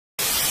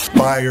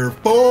Fire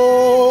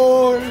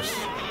Force!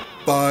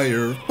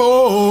 Fire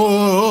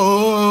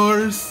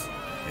Force!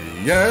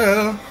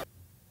 Yeah!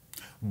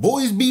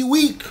 Boys be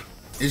weak!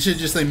 It should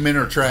just say men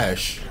are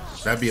trash.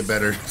 That'd be a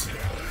better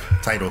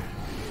title.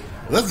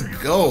 Let's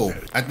go.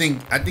 I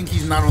think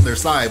he's not on their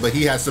side, but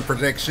he has to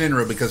protect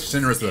Shinra because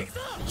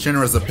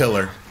Shinra's a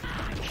pillar.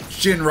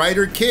 Shin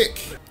Rider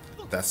kick.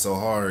 That's so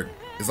hard.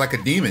 It's like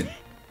a demon.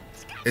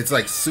 It's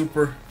like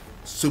super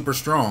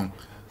strong.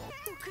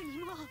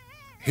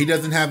 He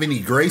doesn't have any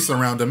grace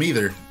around him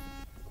either.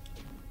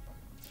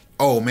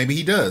 Oh, maybe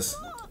he does.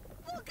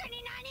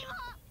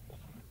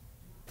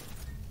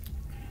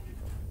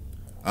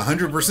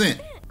 100%.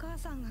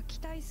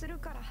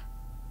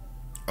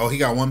 Oh, he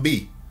got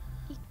 1B.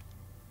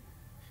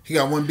 He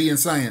got 1B in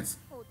science.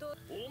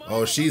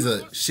 Oh, she's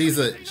a,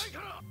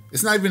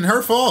 it's not even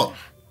her fault.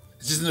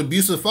 It's just an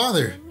abusive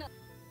father.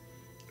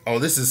 Oh,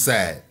 this is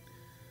sad.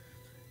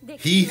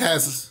 He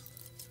has,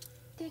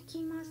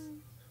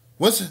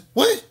 what?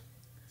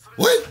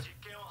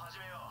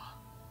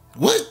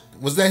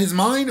 Was that his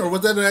mind or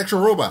was that an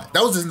actual robot?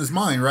 That was in his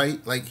mind,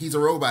 right? Like he's a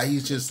robot.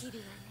 He's just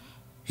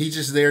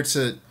there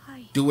to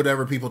do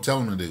whatever people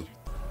tell him to do.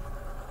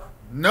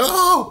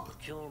 No!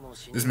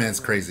 This man's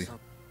crazy.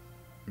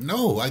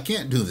 No, I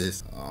can't do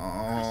this.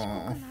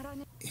 Oh,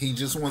 he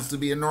just wants to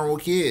be a normal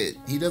kid.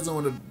 He doesn't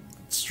want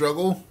to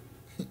struggle.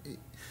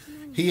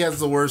 He has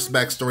the worst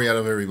backstory out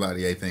of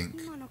everybody, I think.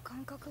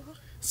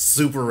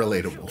 Super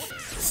relatable.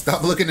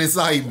 Stop looking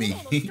inside me.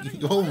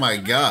 Oh my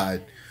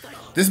god.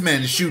 This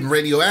man is shooting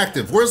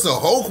radioactive. Where's the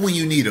Hulk when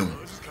you need him?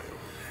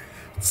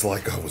 It's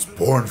like I was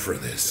born for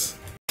this.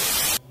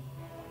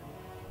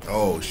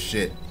 Oh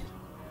shit.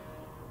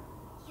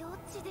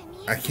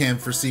 I can't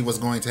foresee what's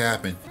going to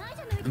happen.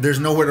 There's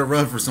nowhere to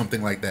run for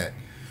something like that.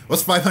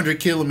 What's 500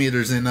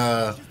 kilometers in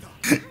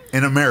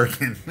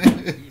American?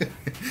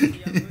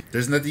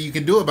 There's nothing you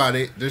can do about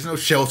it. There's no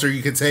shelter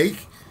you can take.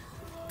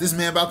 This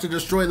man about to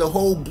destroy the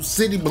whole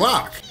city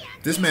block.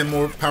 This man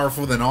more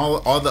powerful than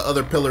all the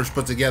other pillars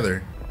put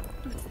together.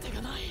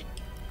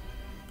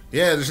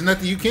 Yeah, there's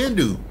nothing you can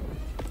do.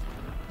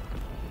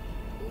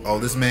 Oh,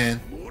 this man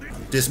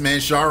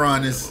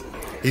Charon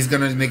he's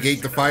gonna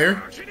negate the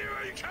fire.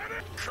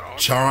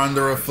 Charon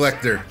the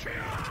reflector.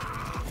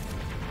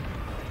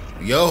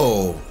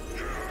 Yo,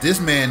 this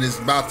man is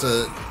about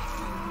to,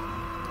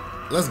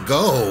 let's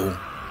go.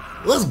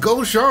 Let's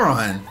go,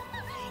 Charon.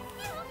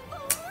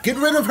 Get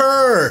rid of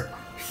her.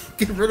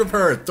 Get rid of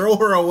her. Throw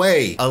her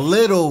away. A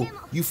little,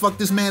 you fucked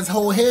this man's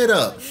whole head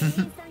up.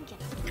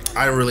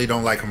 I really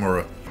don't like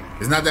Homura.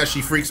 It's not that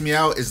she freaks me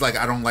out. It's like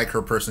I don't like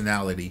her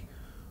personality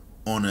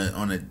on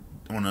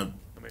a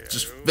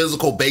just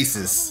physical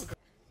basis.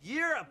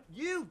 You're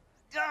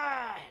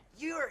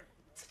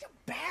such a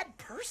bad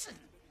person.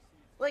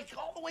 Like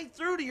all the way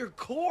through to your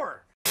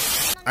core.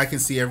 I can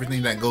see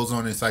everything that goes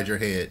on inside your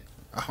head.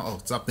 Oh,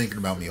 stop thinking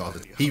about me all the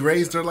time. He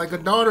raised her like a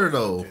daughter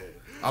though.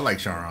 I like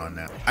Charon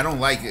now. I don't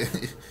like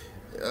it.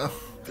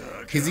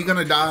 Is he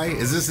gonna die?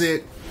 Is this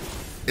it?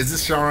 Is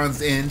this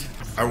Charon's end?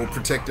 I will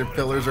protect their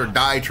pillars or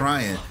die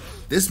trying.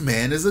 This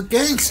man is a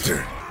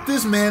gangster.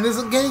 This man is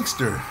a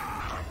gangster.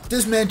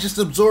 This man just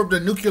absorbed a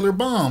nuclear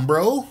bomb,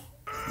 bro.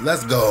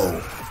 Let's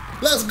go.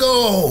 Let's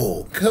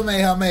go.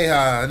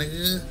 Kamehameha,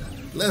 nigga.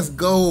 Let's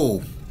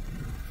go.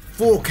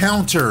 Full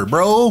counter,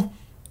 bro.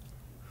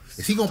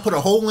 Is he gonna put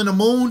a hole in the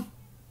moon?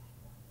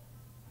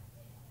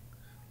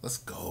 Let's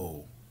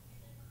go.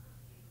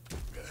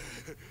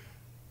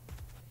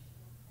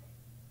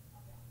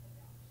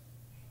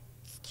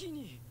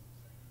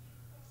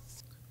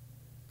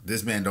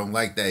 This man don't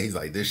like that. He's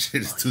like, this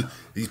shit is too,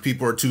 these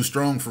people are too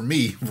strong for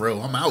me, bro.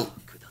 I'm out.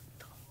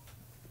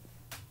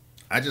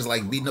 I just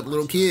like beating up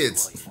little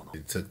kids.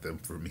 It took them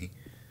for me.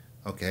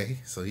 Okay,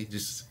 so he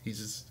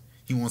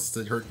wants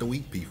to hurt the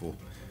weak people.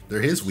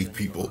 They're his weak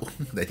people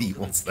that he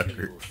wants to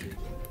hurt.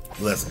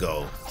 Let's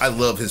go. I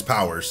love his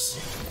powers.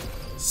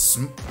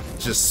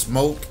 Just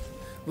smoke.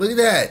 Look at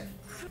that.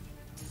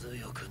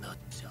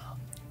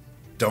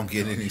 Don't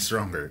get any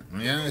stronger.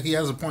 Yeah, he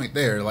has a point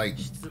there. Like,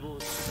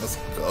 let's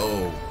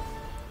go.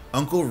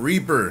 Uncle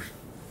Reaper.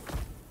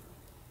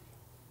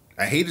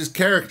 I hate his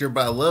character,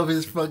 but I love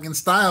his fucking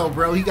style,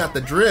 bro. He got the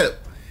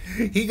drip.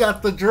 He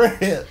got the drip.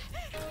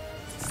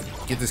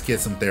 Get this kid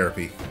some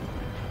therapy.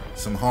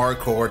 Some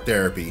hardcore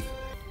therapy.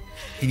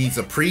 He needs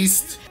a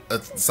priest,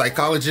 a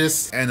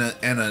psychologist, and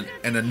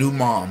a new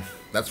mom.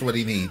 That's what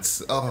he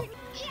needs. Oh,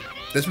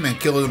 this man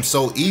killed him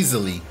so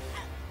easily.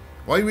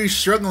 Why were you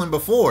struggling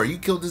before? You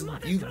killed this.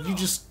 You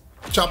just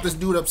chopped this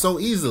dude up so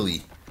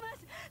easily.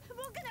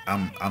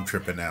 I'm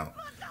tripping out.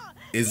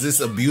 Is this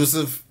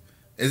abusive?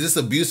 Is this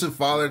abusive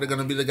father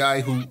gonna be the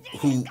guy who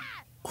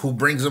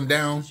brings him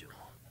down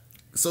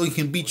so he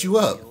can beat you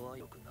up?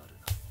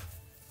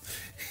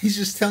 He's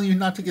just telling you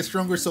not to get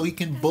stronger so he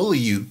can bully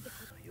you.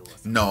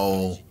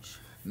 No,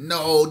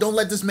 don't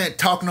let this man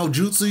talk no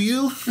jutsu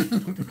you.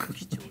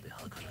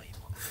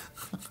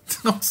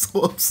 I'm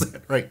so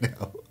upset right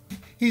now.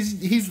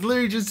 He's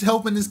literally just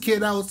helping this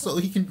kid out so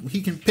he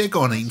can pick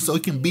on him, so he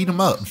can beat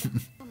him up.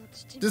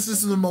 This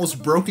is the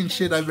most broken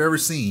shit I've ever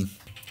seen.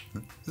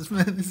 This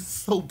man is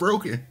so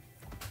broken.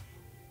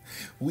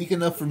 Weak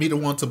enough for me to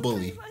want to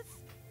bully.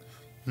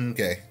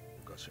 Okay.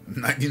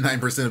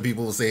 99% of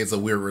people will say it's a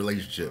weird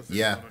relationship.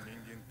 Yeah.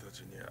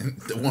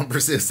 The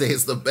 1% say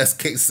it's the best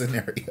case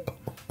scenario.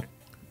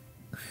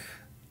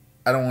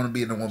 I don't want to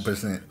be in the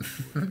 1%.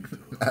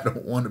 I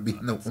don't want to be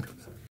in the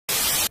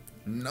 1%.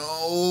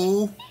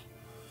 No.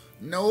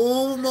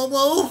 No,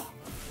 Momo.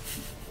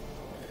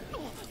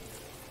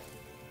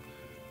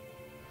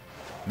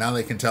 Now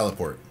they can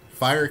teleport.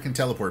 Fire can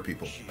teleport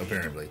people,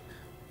 apparently.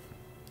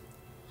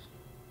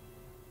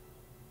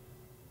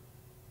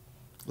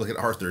 Look at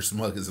Arthur,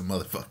 smug as a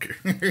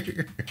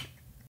motherfucker.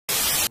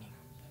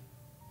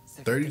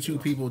 32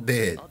 people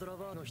dead.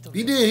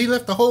 He did. He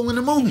left a hole in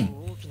the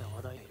moon.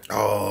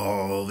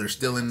 Oh, they're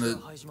still in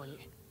the...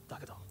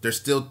 They're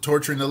still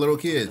torturing the little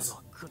kids.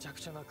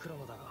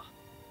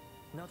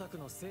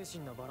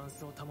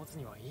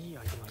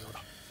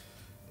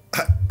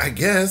 I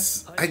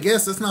guess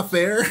that's not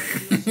fair.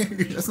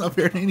 That's not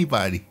fair to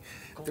anybody.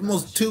 The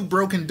most two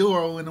broken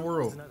duo in the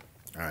world.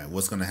 Alright,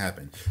 what's gonna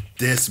happen?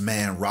 This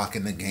man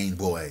rocking the Game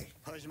Boy.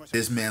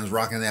 This man's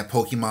rocking that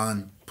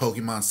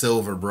Pokemon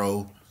Silver,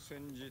 bro.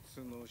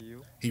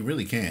 He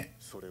really can't.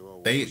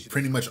 They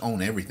pretty much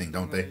own everything,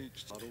 don't they?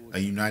 A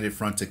united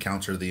front to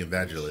counter the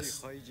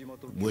Evangelists.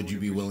 Would you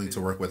be willing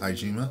to work with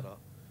Hajime?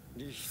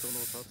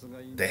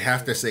 They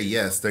have to say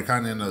yes. They're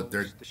kind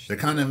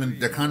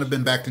of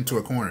been backed into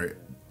a corner.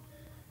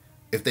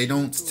 If they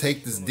don't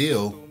take this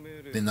deal,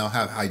 then they'll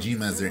have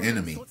Hajime as their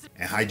enemy,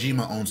 and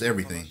Hajime owns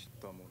everything.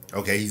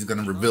 Okay, he's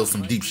gonna reveal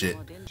some deep shit.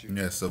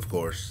 Yes, of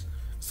course.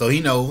 So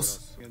he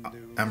knows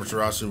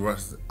Amaterasu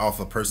runs off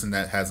a person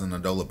that has an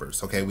Adolla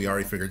burst. Okay, we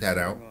already figured that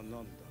out.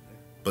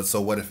 But so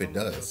what if it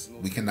does?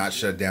 We cannot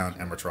shut down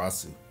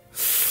Amaterasu.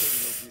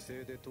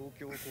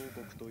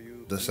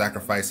 The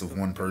sacrifice of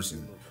one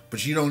person.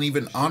 But you don't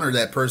even honor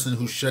that person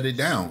who shut it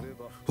down.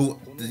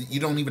 You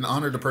don't even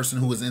honor the person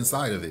who was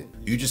inside of it.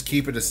 You just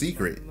keep it a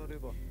secret.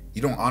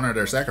 You don't honor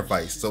their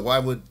sacrifice. So why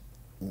would...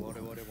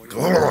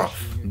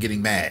 I'm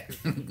getting mad.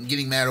 I'm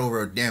getting mad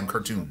over a damn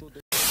cartoon.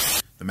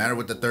 The matter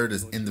with the third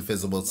is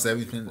indivisible.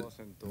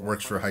 70%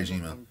 works for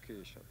Hajime.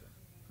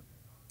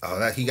 Oh,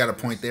 that he got a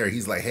point there.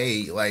 He's like,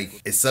 hey,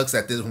 like, it sucks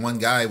that this one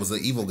guy was an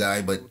evil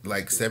guy, but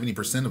like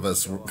 70% of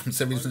us,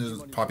 70% of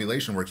the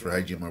population works for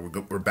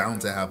Hajime. We're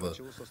bound to have a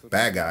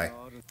bad guy.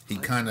 He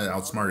kind of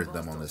outsmarted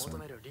them on this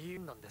one.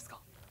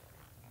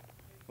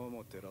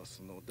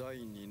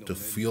 To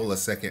fuel a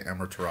second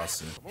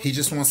Amaterasu. He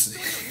just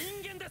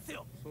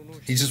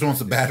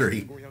wants a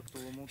battery.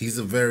 He's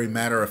a very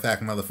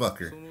matter-of-fact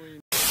motherfucker.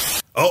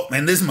 Oh,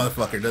 and this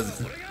motherfucker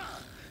doesn't.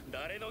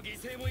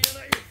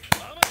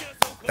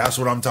 That's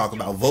what I'm talking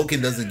about.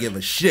 Vulcan doesn't give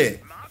a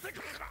shit.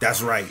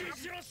 That's right.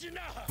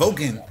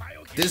 Vulcan,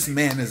 this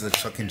man is a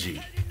fucking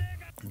G.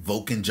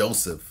 Vulcan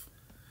Joseph.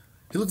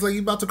 He looks like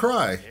he's about to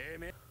cry.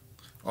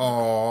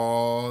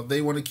 Oh,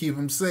 they want to keep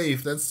him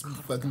safe. That's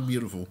fucking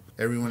beautiful.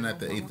 Everyone at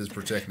the 8th is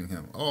protecting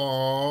him.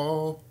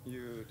 Oh,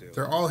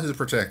 they're all his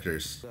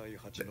protectors.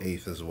 The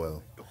 8th as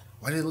well.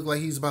 Why did it look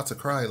like he's about to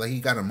cry? Like he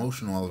got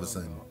emotional all of a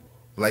sudden.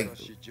 Like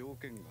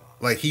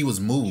he was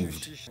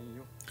moved.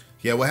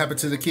 Yeah, what happened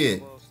to the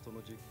kid?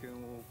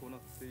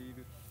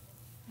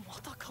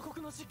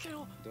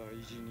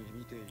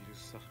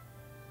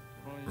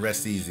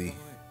 Rest easy.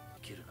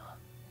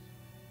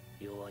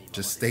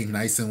 Just stay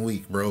nice and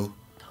weak, bro.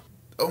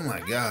 Oh my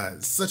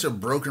god, such a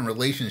broken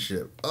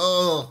relationship.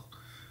 Oh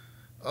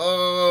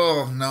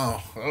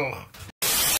no. Oh.